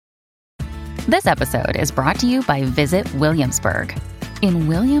This episode is brought to you by Visit Williamsburg. In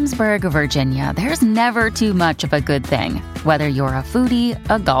Williamsburg, Virginia, there's never too much of a good thing. Whether you're a foodie,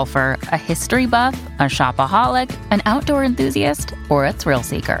 a golfer, a history buff, a shopaholic, an outdoor enthusiast, or a thrill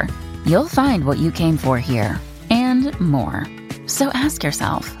seeker, you'll find what you came for here and more. So ask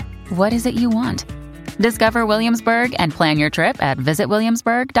yourself, what is it you want? Discover Williamsburg and plan your trip at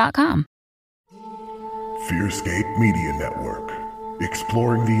visitwilliamsburg.com. Fearscape Media Network,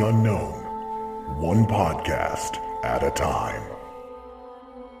 exploring the unknown, one podcast at a time.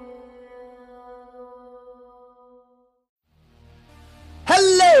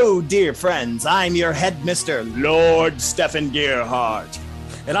 Hello, dear friends. I'm your headmister, Lord Stephen Gearhart.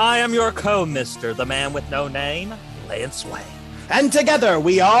 And I am your co-mister, the man with no name, Lance Wayne. And together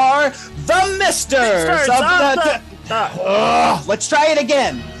we are the Misters of the... let's try it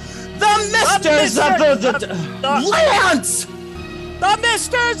again. The Misters of the Lance! The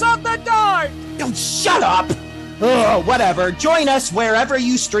Misters of the Dark! Don't shut up! Whatever. Join us wherever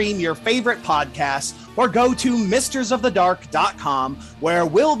you stream your favorite podcasts or go to mistersofthedark.com, where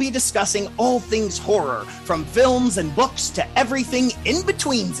we'll be discussing all things horror, from films and books to everything in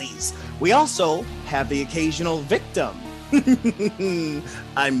betweensies. We also have the occasional victim.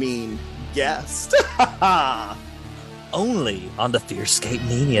 I mean, guest. Only on the Fearscape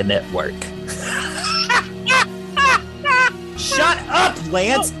Media Network. Shut up,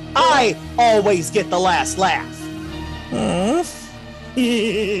 Lance! I always get the last laugh.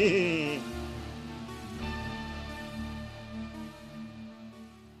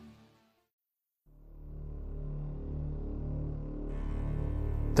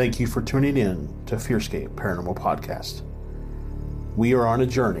 Thank you for tuning in to Fearscape Paranormal Podcast. We are on a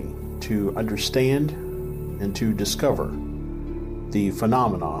journey to understand and to discover the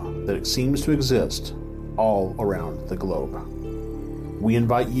phenomena that seems to exist all around the globe. We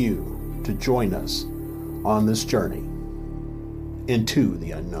invite you to join us on this journey into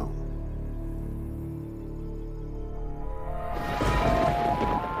the unknown.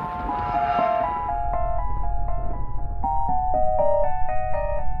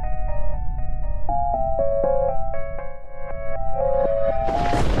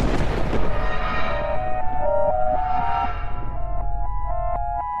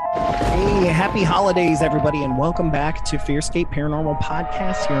 Happy holidays, everybody, and welcome back to Fearscape Paranormal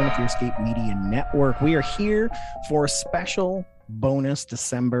Podcast here on the Fearscape Media Network. We are here for a special bonus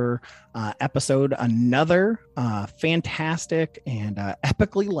December episode, another fantastic and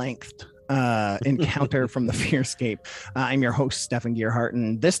epically lengthed encounter from the Fearscape. I'm your host, Stephen Gearhart,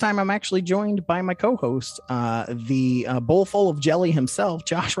 and this time I'm actually joined by my co-host, the bowl full of jelly himself,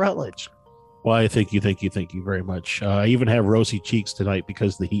 Josh Rutledge. Why, thank you very much. I even have rosy cheeks tonight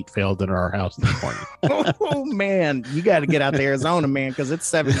because the heat failed in our house this morning. Oh, man. You got to get out to Arizona, man, because it's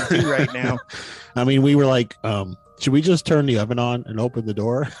 72 right now. I mean, we were like, should we just turn the oven on and open the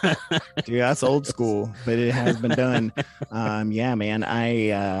door? Dude, that's old school, but it has been done. Yeah, man,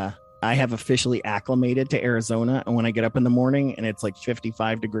 I have officially acclimated to Arizona, and when I get up in the morning and it's like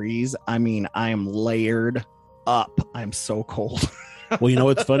 55 degrees, I mean, I am layered up. I'm so cold. Well, you know,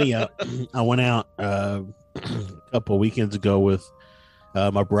 it's funny. I went out a couple of weekends ago with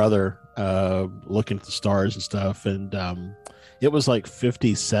my brother looking at the stars and stuff. And it was like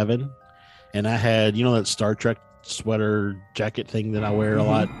 57. And I had, you know, that Star Trek sweater jacket thing that I wear a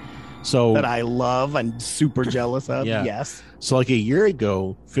lot. So that I love and super jealous of. Yeah. Yes. So like a year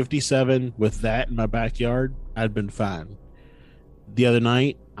ago, 57 with that in my backyard, I'd been fine. The other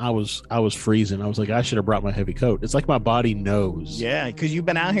night, I was freezing. I was like, I should have brought my heavy coat. It's like my body knows. Yeah, because you've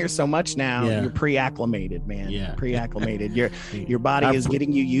been out here so much now. Yeah. You're pre-acclimated, man. Yeah. Pre-acclimated. Your body is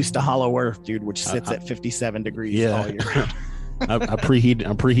getting you used to Hollow Earth, dude, which sits at 57 degrees all year round. I'm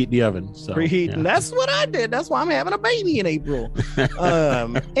preheating the oven. So, preheating. Yeah. That's what I did. That's why I'm having a baby in April.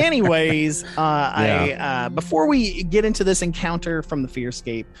 Anyways, before we get into this encounter from the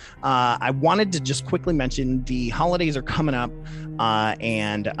Fearscape, I wanted to just quickly mention the holidays are coming up.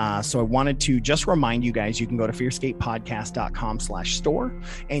 So I wanted to just remind you guys, you can go to fearscapepodcast.com/store,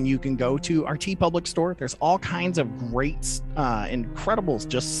 and you can go to our TeePublic store. There's all kinds of great, incredible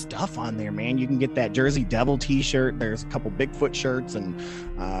just stuff on there, man. You can get that Jersey Devil t-shirt. There's a couple Bigfoot shirts and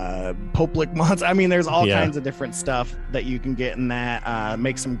Poplick months. I mean, there's all kinds of different stuff that you can get in that.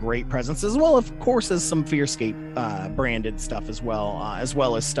 Make some great presents, as well, of course, as some Fearscape branded stuff as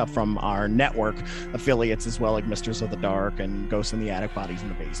well as stuff from our network affiliates as well, like Misters of the Dark and Ghosts in the Attic, Bodies in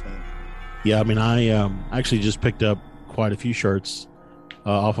the Basement. Yeah, I mean, I actually just picked up quite a few shirts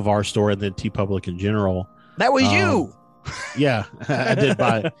off of our store and then TeePublic in general. That was you. Yeah, I did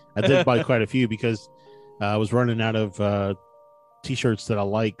buy quite a few because I was running out of t-shirts that I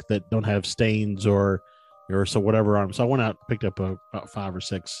like that don't have stains or so whatever on them. So I went out and picked up about 5 or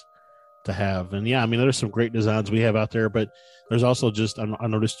 6 to have. And yeah, I mean, there's some great designs we have out there, but there's also just, I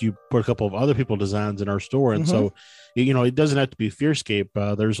noticed you put a couple of other people designs in our store. And so, you know, it doesn't have to be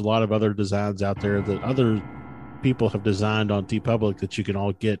Fearscape. There's a lot of other designs out there that other people have designed on TeePublic that you can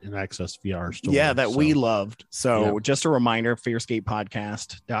all get and access via our store. Yeah, that we loved. So just a reminder,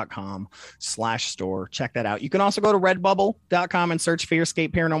 fearscapepodcast.com/store. Check that out. You can also go to redbubble.com and search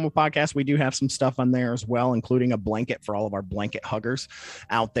Fearscape Paranormal Podcast. We do have some stuff on there as well, including a blanket for all of our blanket huggers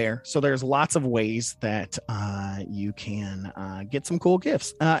out there. So there's lots of ways that you can get some cool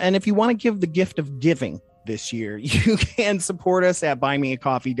gifts. And if you want to give the gift of giving this year, you can support us at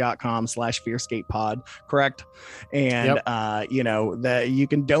buymeacoffee.com/fearscapepod, correct? And you know that you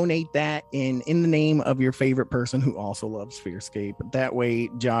can donate that in the name of your favorite person who also loves Fearscape. That way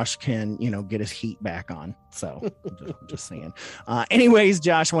Josh can, you know, get his heat back on. So just saying. Anyways,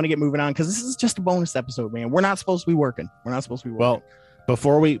 Josh, I want to get moving on because this is just a bonus episode, man. We're not supposed to be working. Well,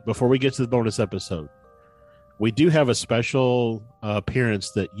 before we get to the bonus episode, we do have a special appearance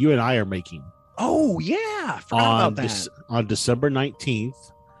that you and I are making. Oh, yeah. Forgot about that. On December 19th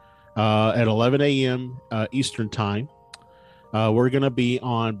at 11 a.m. Eastern time. We're going to be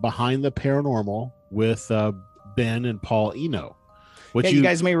on Behind the Paranormal with Ben and Paul Eno. You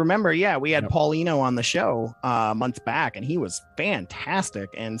guys may remember, we had Paul Eno on the show months back, and he was fantastic.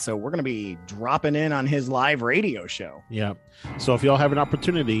 And so we're going to be dropping in on his live radio show. Yeah. So if y'all have an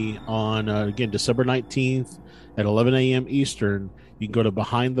opportunity on, again, December 19th at 11 a.m. Eastern, you can go to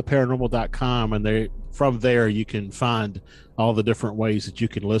behindtheparanormal.com, and from there you can find all the different ways that you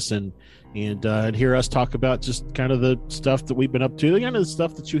can listen and hear us talk about just kind of the stuff that we've been up to, kind of the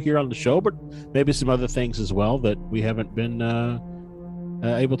stuff that you hear on the show, but maybe some other things as well that we haven't been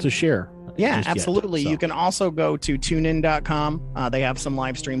able to share. Yeah, absolutely. You can also go to tunein.com. They have some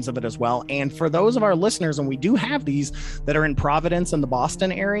live streams of it as well. And for those of our listeners, and we do have these that are in Providence and the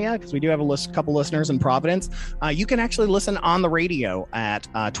Boston area, because we do have a couple listeners in Providence, you can actually listen on the radio at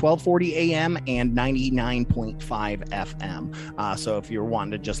 1240 AM and 99.5 FM. So if you're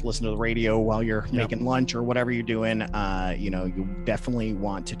wanting to just listen to the radio while you're making lunch or whatever you're doing, you definitely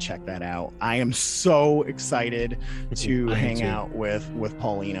want to check that out. I am so excited to hang out with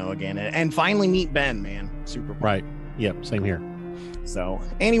Paul Eno again. And finally meet Ben, man. Super cool. Right. Yep. Same here. So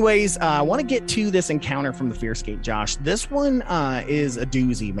anyways, I want to get to this encounter from the Fearscape, Josh. This one is a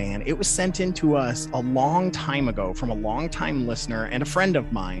doozy, man. It was sent in to us a long time ago from a longtime listener and a friend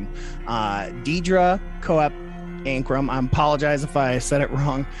of mine, Deidre Coep Ankrum. I apologize if I said it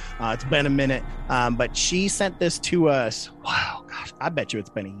wrong. It's been a minute, but she sent this to us. Wow, gosh, I bet you it's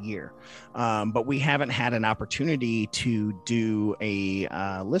been a year. But we haven't had an opportunity to do a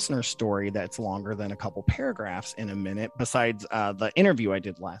listener story that's longer than a couple paragraphs in a minute, besides the interview I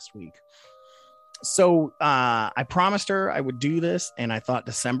did last week. So I promised her I would do this, and I thought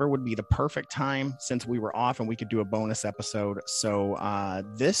December would be the perfect time since we were off and we could do a bonus episode. So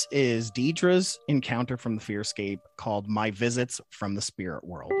this is Deidre's encounter from the Fearscape called My Visits from the Spirit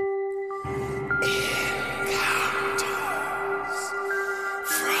World.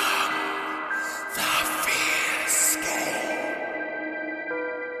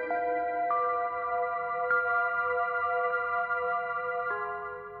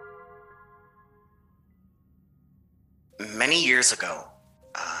 Many years ago,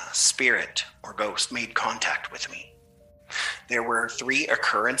 a spirit or ghost made contact with me. There were 3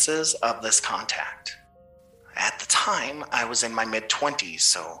 occurrences of this contact. At the time, I was in my mid-20s,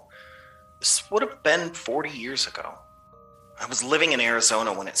 so this would have been 40 years ago. I was living in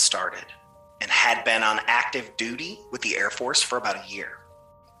Arizona when it started and had been on active duty with the Air Force for about a year.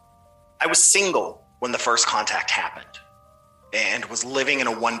 I was single when the first contact happened and was living in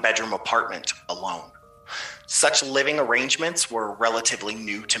a 1-bedroom apartment alone. Such living arrangements were relatively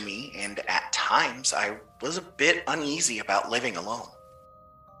new to me, and at times I was a bit uneasy about living alone.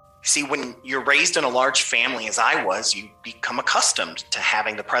 You see, when you're raised in a large family as I was, you become accustomed to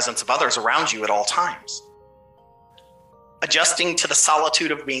having the presence of others around you at all times. Adjusting to the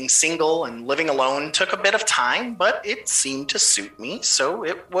solitude of being single and living alone took a bit of time, but it seemed to suit me, so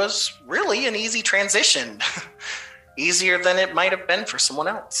it was really an easy transition. Easier than it might have been for someone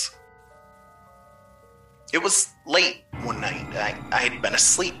else. It was late one night. I had been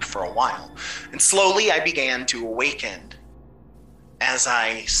asleep for a while, and slowly I began to awaken. As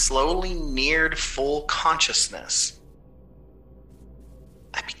I slowly neared full consciousness,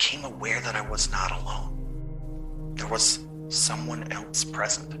 I became aware that I was not alone. There was someone else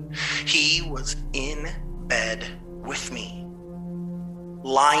present. He was in bed with me,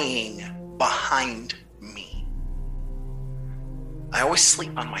 lying behind me. I always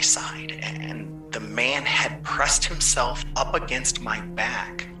sleep on my side, and the man had pressed himself up against my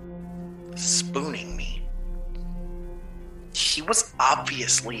back, spooning me. He was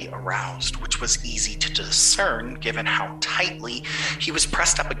obviously aroused, which was easy to discern given how tightly he was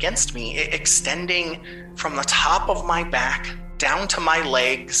pressed up against me, extending from the top of my back down to my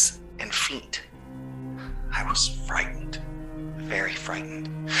legs and feet. I was frightened, very frightened.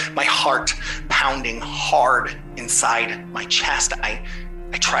 My heart pounding hard inside my chest. I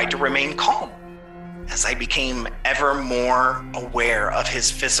tried to remain calm as I became ever more aware of his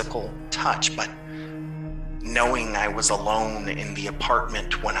physical touch, but knowing I was alone in the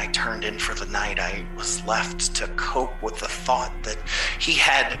apartment when I turned in for the night, I was left to cope with the thought that he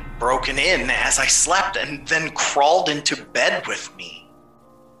had broken in as I slept and then crawled into bed with me.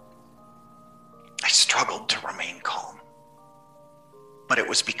 I struggled to remain calm, but it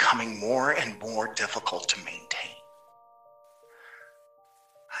was becoming more and more difficult to maintain.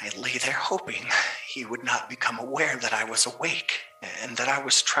 I lay there hoping he would not become aware that I was awake and that I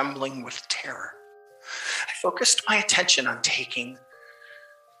was trembling with terror. I focused my attention on taking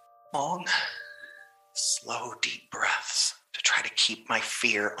long, slow, deep breaths to try to keep my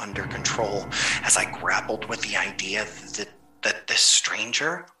fear under control as I grappled with the idea that this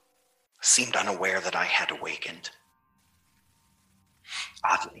stranger seemed unaware that I had awakened.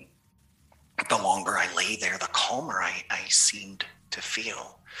 Oddly, the longer I lay there, the calmer I seemed to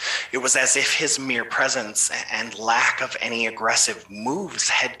feel. It was as if his mere presence and lack of any aggressive moves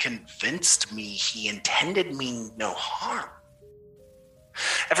had convinced me he intended me no harm.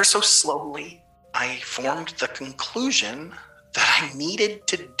 Ever so slowly, I formed the conclusion that I needed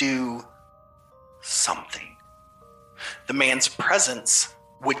to do something. The man's presence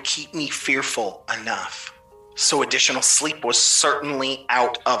would keep me fearful enough, so additional sleep was certainly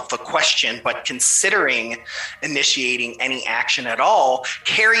out of the question, but considering initiating any action at all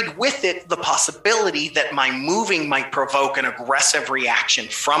carried with it the possibility that my moving might provoke an aggressive reaction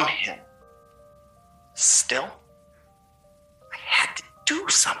from him. Still, I had to do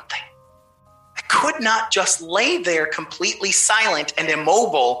something. I could not just lay there completely silent and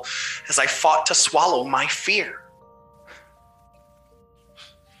immobile as I fought to swallow my fear.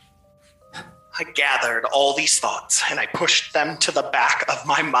 I gathered all these thoughts and I pushed them to the back of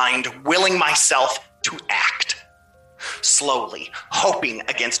my mind, willing myself to act. Slowly, hoping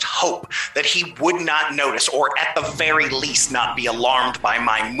against hope that he would not notice or at the very least not be alarmed by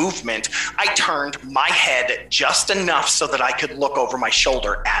my movement, I turned my head just enough so that I could look over my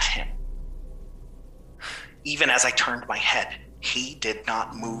shoulder at him. Even as I turned my head, he did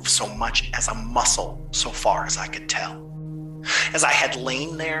not move so much as a muscle so far as I could tell. As I had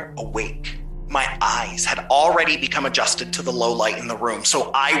lain there awake, my eyes had already become adjusted to the low light in the room,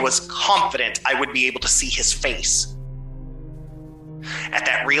 so I was confident I would be able to see his face. At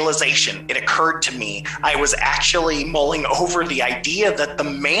that realization, it occurred to me I was actually mulling over the idea that the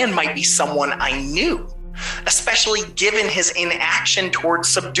man might be someone I knew, especially given his inaction towards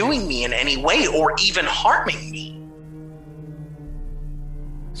subduing me in any way or even harming me.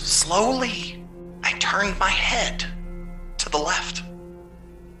 Slowly, I turned my head to the left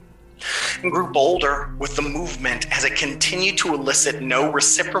and grew bolder with the movement as it continued to elicit no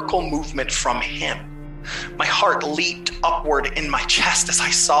reciprocal movement from him. My heart leaped upward in my chest as I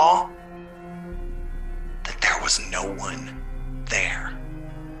saw that there was no one there.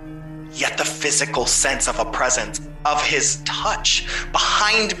 Yet the physical sense of a presence, of his touch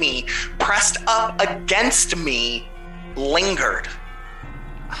behind me, pressed up against me, lingered.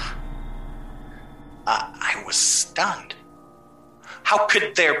 I was stunned. How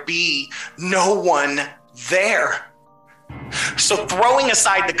could there be no one there? So throwing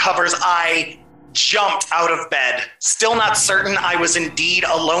aside the covers, I jumped out of bed. Still not certain I was indeed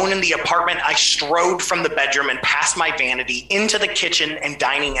alone in the apartment, I strode from the bedroom and past my vanity into the kitchen and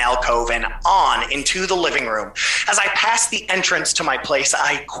dining alcove and on into the living room. As I passed the entrance to my place,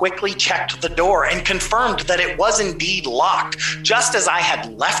 I quickly checked the door and confirmed that it was indeed locked, just as I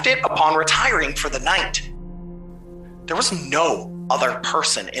had left it upon retiring for the night. There was no other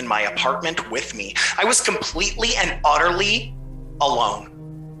person in my apartment with me. I was completely and utterly alone.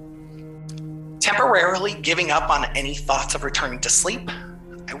 Temporarily giving up on any thoughts of returning to sleep,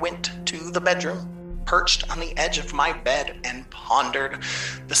 I went to the bedroom, perched on the edge of my bed, and pondered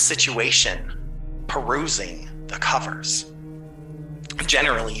the situation, perusing the covers.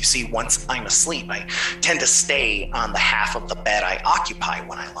 Generally, you see, once I'm asleep, I tend to stay on the half of the bed I occupy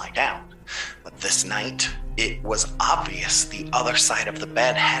when I lie down. But this night, it was obvious the other side of the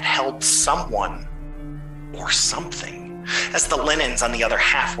bed had held someone or something as the linens on the other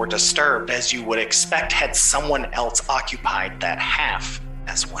half were disturbed, as you would expect had someone else occupied that half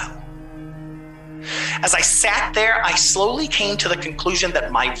as well. As I sat there, I slowly came to the conclusion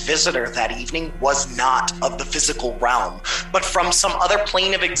that my visitor that evening was not of the physical realm, but from some other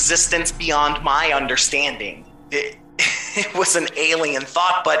plane of existence beyond my understanding. It was an alien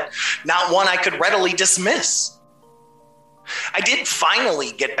thought, but not one I could readily dismiss. I did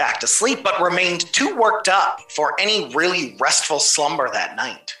finally get back to sleep, but remained too worked up for any really restful slumber that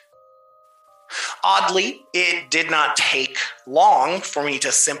night. Oddly, it did not take long for me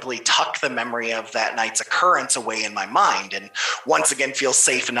to simply tuck the memory of that night's occurrence away in my mind and once again feel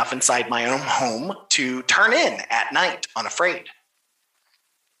safe enough inside my own home to turn in at night unafraid.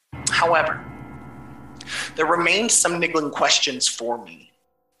 However, there remained some niggling questions for me.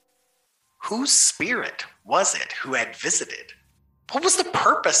 Whose spirit was it who had visited? What was the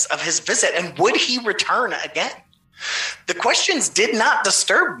purpose of his visit, and would he return again? The questions did not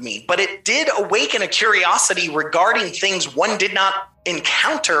disturb me, but it did awaken a curiosity regarding things one did not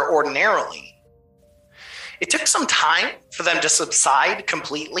encounter ordinarily. It took some time for them to subside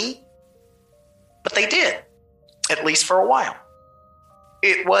completely, but they did, at least for a while.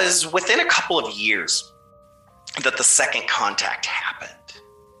 It was within a couple of years that the second contact happened.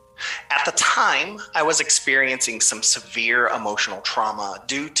 At the time, I was experiencing some severe emotional trauma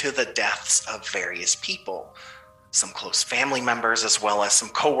due to the deaths of various people, some close family members, as well as some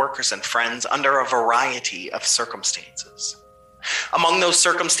coworkers and friends under a variety of circumstances. Among those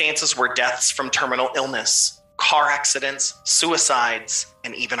circumstances were deaths from terminal illness, car accidents, suicides,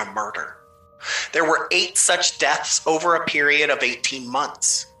 and even a murder. There were 8 such deaths over a period of 18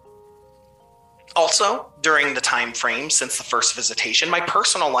 months. Also, during the time frame since the first visitation, my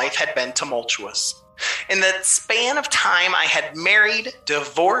personal life had been tumultuous. In that span of time, I had married,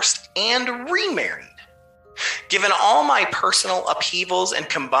 divorced, and remarried. Given all my personal upheavals and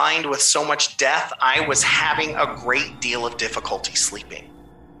combined with so much death, I was having a great deal of difficulty sleeping.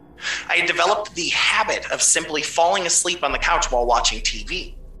 I had developed the habit of simply falling asleep on the couch while watching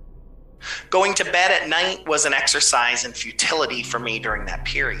TV. Going to bed at night was an exercise in futility for me during that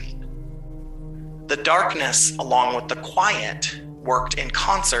period. The darkness, along with the quiet, worked in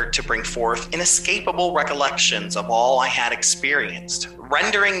concert to bring forth inescapable recollections of all I had experienced,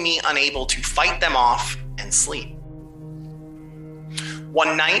 rendering me unable to fight them off and sleep.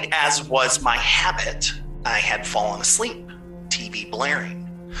 One night, as was my habit, I had fallen asleep, TV blaring,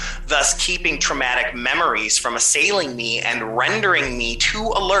 thus keeping traumatic memories from assailing me and rendering me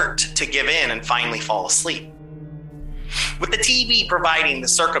too alert to give in and finally fall asleep. With the TV providing the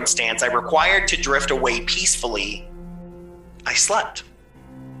circumstance I required to drift away peacefully, I slept.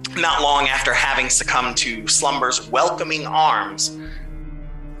 Not long after having succumbed to slumber's welcoming arms,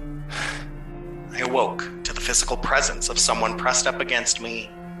 I awoke to the physical presence of someone pressed up against me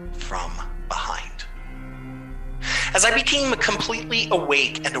from behind. As I became completely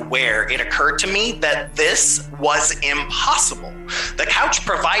awake and aware, it occurred to me that this was impossible. The couch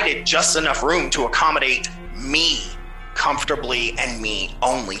provided just enough room to accommodate me comfortably and me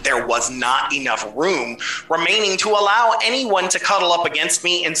only. There was not enough room remaining to allow anyone to cuddle up against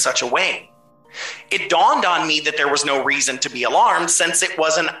me in such a way. It dawned on me that there was no reason to be alarmed since it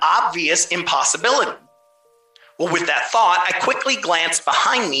was an obvious impossibility. Well, with that thought, I quickly glanced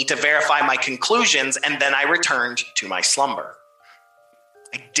behind me to verify my conclusions, and then I returned to my slumber.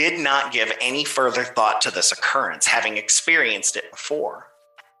 I did not give any further thought to this occurrence, having experienced it before.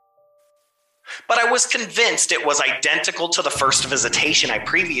 But I was convinced it was identical to the first visitation I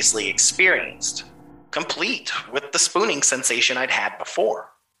previously experienced, complete with the spooning sensation I'd had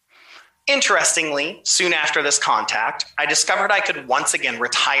before. Interestingly, soon after this contact, I discovered I could once again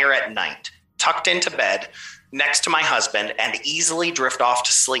retire at night, tucked into bed, next to my husband, and easily drift off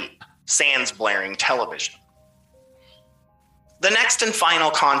to sleep, sans blaring television. The next and final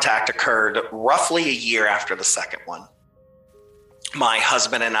contact occurred roughly a year after the second one. My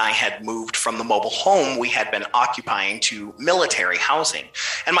husband and I had moved from the mobile home we had been occupying to military housing,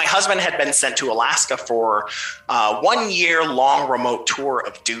 and my husband had been sent to Alaska for a 1-year-long remote tour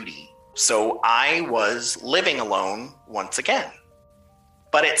of duty. So I was living alone once again.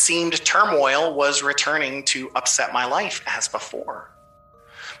 But it seemed turmoil was returning to upset my life as before.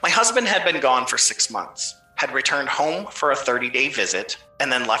 My husband had been gone for 6 months, had returned home for a 30-day visit,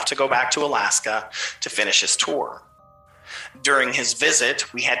 and then left to go back to Alaska to finish his tour. During his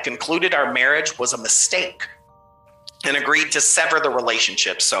visit, we had concluded our marriage was a mistake and agreed to sever the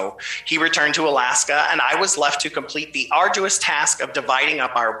relationship. So he returned to Alaska, and I was left to complete the arduous task of dividing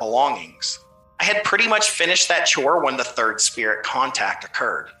up our belongings. I had pretty much finished that chore when the third spirit contact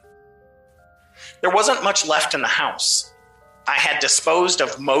occurred. There wasn't much left in the house. I had disposed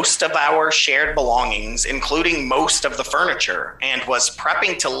of most of our shared belongings, including most of the furniture, and was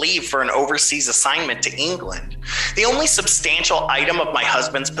prepping to leave for an overseas assignment to England. The only substantial item of my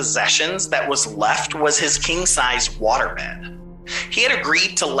husband's possessions that was left was his king-size waterbed. He had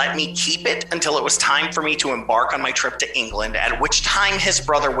agreed to let me keep it until it was time for me to embark on my trip to England, at which time his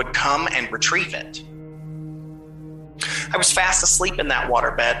brother would come and retrieve it. I was fast asleep in that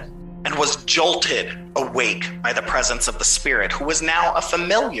waterbed and was jolted awake by the presence of the spirit, who was now a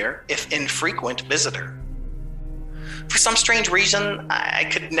familiar, if infrequent, visitor. For some strange reason, I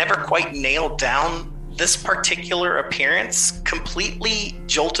could never quite nail down this particular appearance completely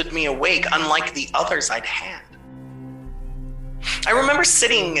jolted me awake, unlike the others I'd had. I remember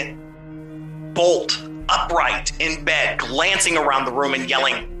sitting bolt upright in bed, glancing around the room and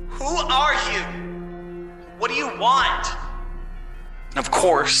yelling, "Who are you? What do you want?" And of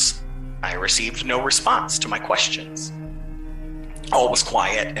course, I received no response to my questions. All was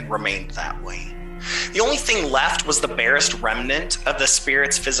quiet and remained that way. The only thing left was the barest remnant of the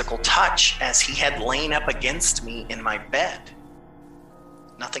spirit's physical touch as he had lain up against me in my bed.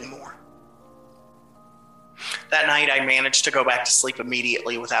 Nothing more. That night, I managed to go back to sleep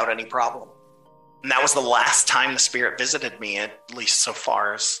immediately without any problem. And that was the last time the spirit visited me, at least so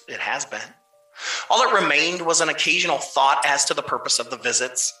far as it has been. All that remained was an occasional thought as to the purpose of the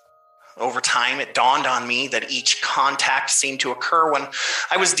visits. Over time, it dawned on me that each contact seemed to occur when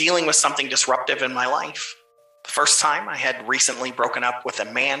I was dealing with something disruptive in my life. The first time, I had recently broken up with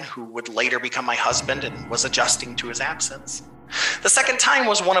a man who would later become my husband and was adjusting to his absence. The second time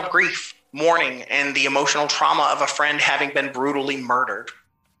was one of grief, mourning, and the emotional trauma of a friend having been brutally murdered.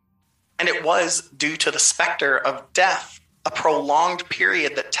 And it was due to the specter of death, a prolonged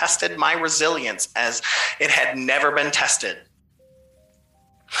period that tested my resilience as it had never been tested.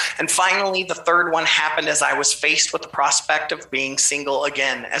 And finally, the third one happened as I was faced with the prospect of being single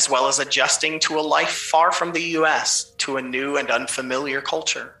again, as well as adjusting to a life far from the US, to a new and unfamiliar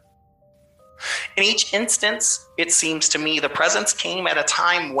culture. In each instance, it seems to me the presence came at a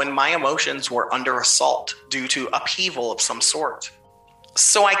time when my emotions were under assault due to upheaval of some sort.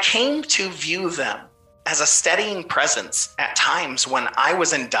 So I came to view them as a steadying presence at times when I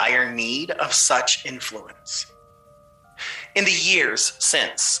was in dire need of such influence. In the years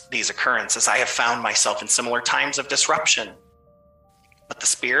since these occurrences, I have found myself in similar times of disruption, but the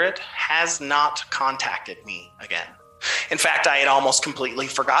spirit has not contacted me again. In fact, I had almost completely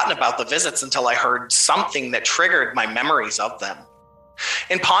forgotten about the visits until I heard something that triggered my memories of them.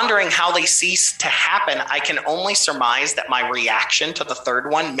 In pondering how they ceased to happen, I can only surmise that my reaction to the third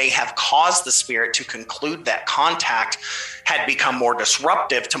one may have caused the spirit to conclude that contact had become more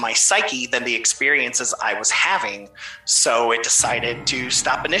disruptive to my psyche than the experiences I was having, so it decided to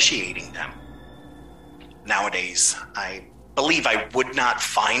stop initiating them. Nowadays, I believe I would not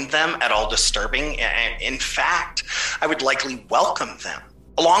find them at all disturbing. In fact, I would likely welcome them,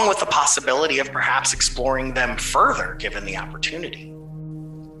 along with the possibility of perhaps exploring them further given the opportunity.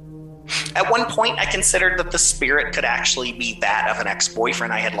 At one point, I considered that the spirit could actually be that of an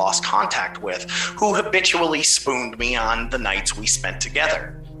ex-boyfriend I had lost contact with, who habitually spooned me on the nights we spent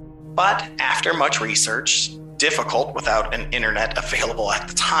together. But after much research, difficult without an internet available at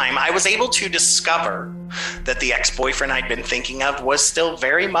the time, I was able to discover that the ex-boyfriend I'd been thinking of was still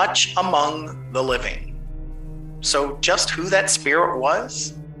very much among the living. So just who that spirit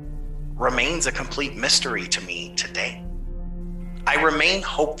was remains a complete mystery to me today. I remain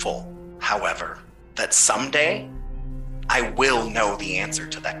hopeful, however, that someday I will know the answer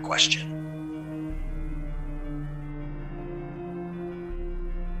to that question.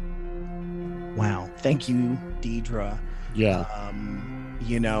 Wow. Thank you, Deidre. Yeah.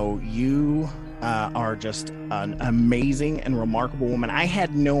 You are just an amazing and remarkable woman. I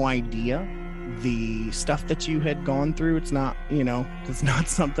had no idea the stuff that you had gone through. It's not, it's not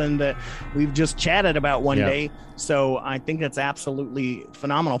something that we've just chatted about one day. So I think that's absolutely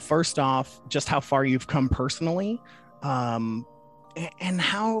phenomenal. First off, just how far you've come personally, and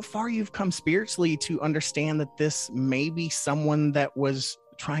how far you've come spiritually to understand that this may be someone that was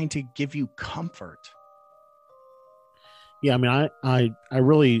trying to give you comfort. Yeah. I mean, I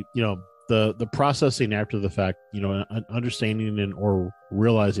really, the processing after the fact, understanding or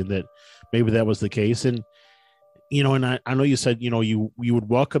realizing that maybe that was the case. And, and I know you said, you would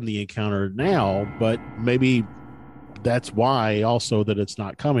welcome the encounter now, but maybe that's why also that it's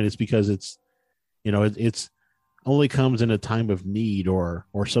not coming. It's because it's only comes in a time of need or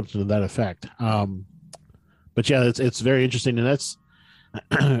something to that effect. But yeah, it's very interesting. And that's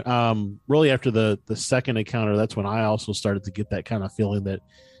really after the second encounter, that's when I also started to get that kind of feeling that,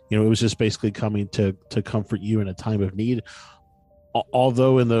 it was just basically coming to comfort you in a time of need.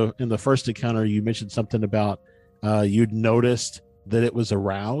 Although in the first encounter, you mentioned something about you'd noticed that it was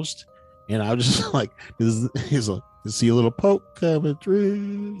aroused, and I was just like, he's like, you see a little poke coming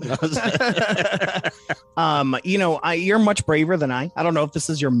through. You're much braver than I don't know if this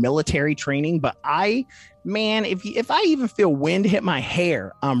is your military training, but if I even feel wind hit my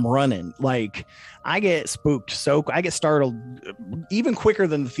hair, I'm running. Like, I get spooked. So I get startled even quicker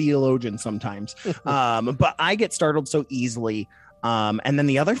than the theologian sometimes. But I get startled so easily. And then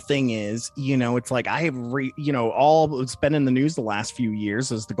the other thing is, it's like I have, all it's been in the news the last few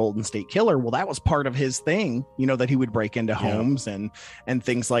years is the Golden State Killer. Well, that was part of his thing, that he would break into homes and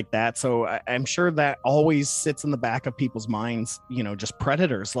things like that. So I'm sure that always sits in the back of people's minds, just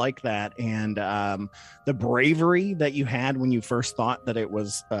predators like that. And the bravery that you had when you first thought that it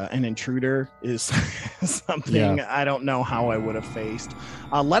was an intruder is something I don't know how I would have faced,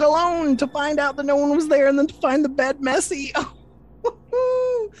 let alone to find out that no one was there and then to find the bed messy.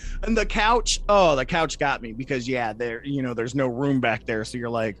 And the couch got me because there's no room back there, so you're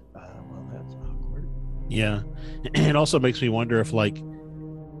like, well, that's awkward. Yeah. It also makes me wonder if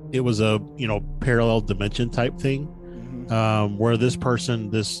it was a parallel dimension type thing, where this person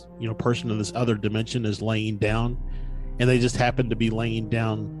in this other dimension is laying down, and they just happen to be laying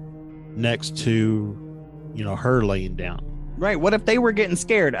down next to her laying down. Right. What if they were getting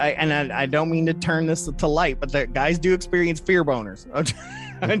scared? I don't mean to turn this to light, but the guys do experience fear boners.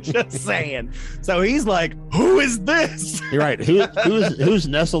 I'm just saying. So he's like, who is this? You're right. Who's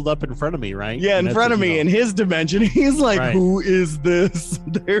nestled up in front of me, right? Yeah, in front of me in his dimension. He's like, right. Who is this?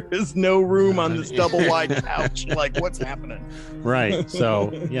 There is no room on this double wide couch. Like, what's happening? Right.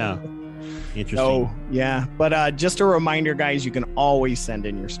 So, yeah. Interesting. Oh, yeah. But just a reminder, guys, you can always send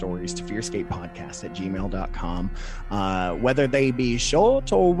in your stories to fearscapepodcast@gmail.com. Whether they be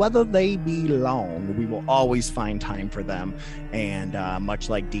short or whether they be long, we will always find time for them. And much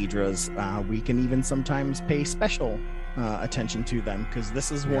like Deidre's, we can even sometimes pay special attention to them, because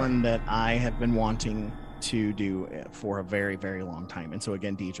this is one that I have been wanting to do for a very, very long time. And so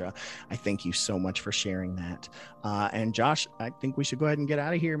again, Deidre, I thank you so much for sharing that. And Josh, I think we should go ahead and get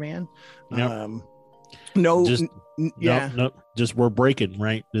out of here, man. Yep. Just we're breaking,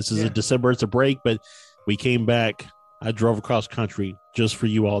 right? This is a December, it's a break, but we came back. I drove across country just for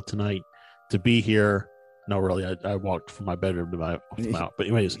you all tonight to be here. No, really, I walked from my bedroom to my out. But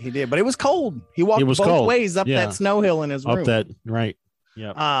anyways, he did, but it was cold. He walked both ways up that snow hill in his room. Up that, right.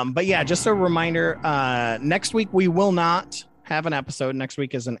 Yeah. But yeah, just a reminder, next week we will not have an episode. Next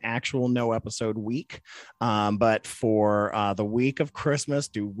week is an actual no episode week. But for the week of Christmas,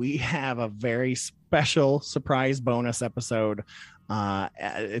 we have a very special surprise bonus episode.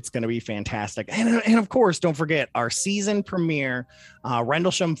 It's going to be fantastic. And of course, don't forget our season premiere,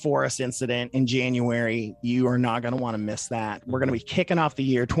 Rendlesham Forest incident in January. You are not going to want to miss that. We're going to be kicking off the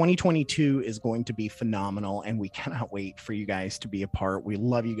year. 2022 is going to be phenomenal, and we cannot wait for you guys to be a part. We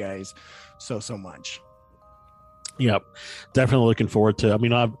love you guys so much. Yep. Definitely looking forward to,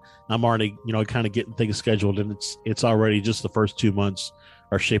 I'm already, kind of getting things scheduled, and it's already just the first 2 months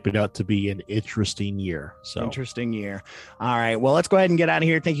are shaping out to be an interesting year. Interesting year. All right. Well, let's go ahead and get out of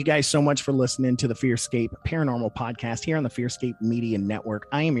here. Thank you guys so much for listening to the Fearscape Paranormal Podcast here on the Fearscape Media Network.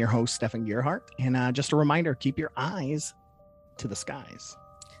 I am your host, Stefan Gerhardt. And just a reminder, keep your eyes to the skies.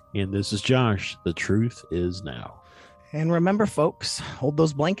 And this is Josh. The truth is now. And remember, folks, hold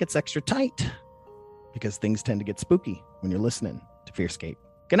those blankets extra tight, because things tend to get spooky when you're listening to Fearscape.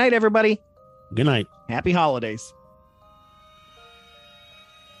 Good night, everybody. Good night. Happy holidays.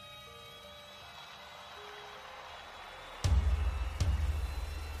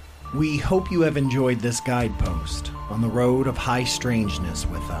 We hope you have enjoyed this guidepost on the road of high strangeness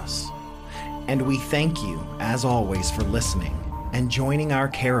with us. And we thank you, as always, for listening and joining our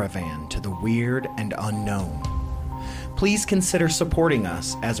caravan to the weird and unknown. Please consider supporting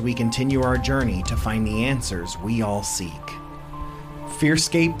us as we continue our journey to find the answers we all seek.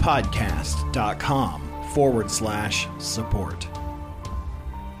 fearscapepodcast.com/support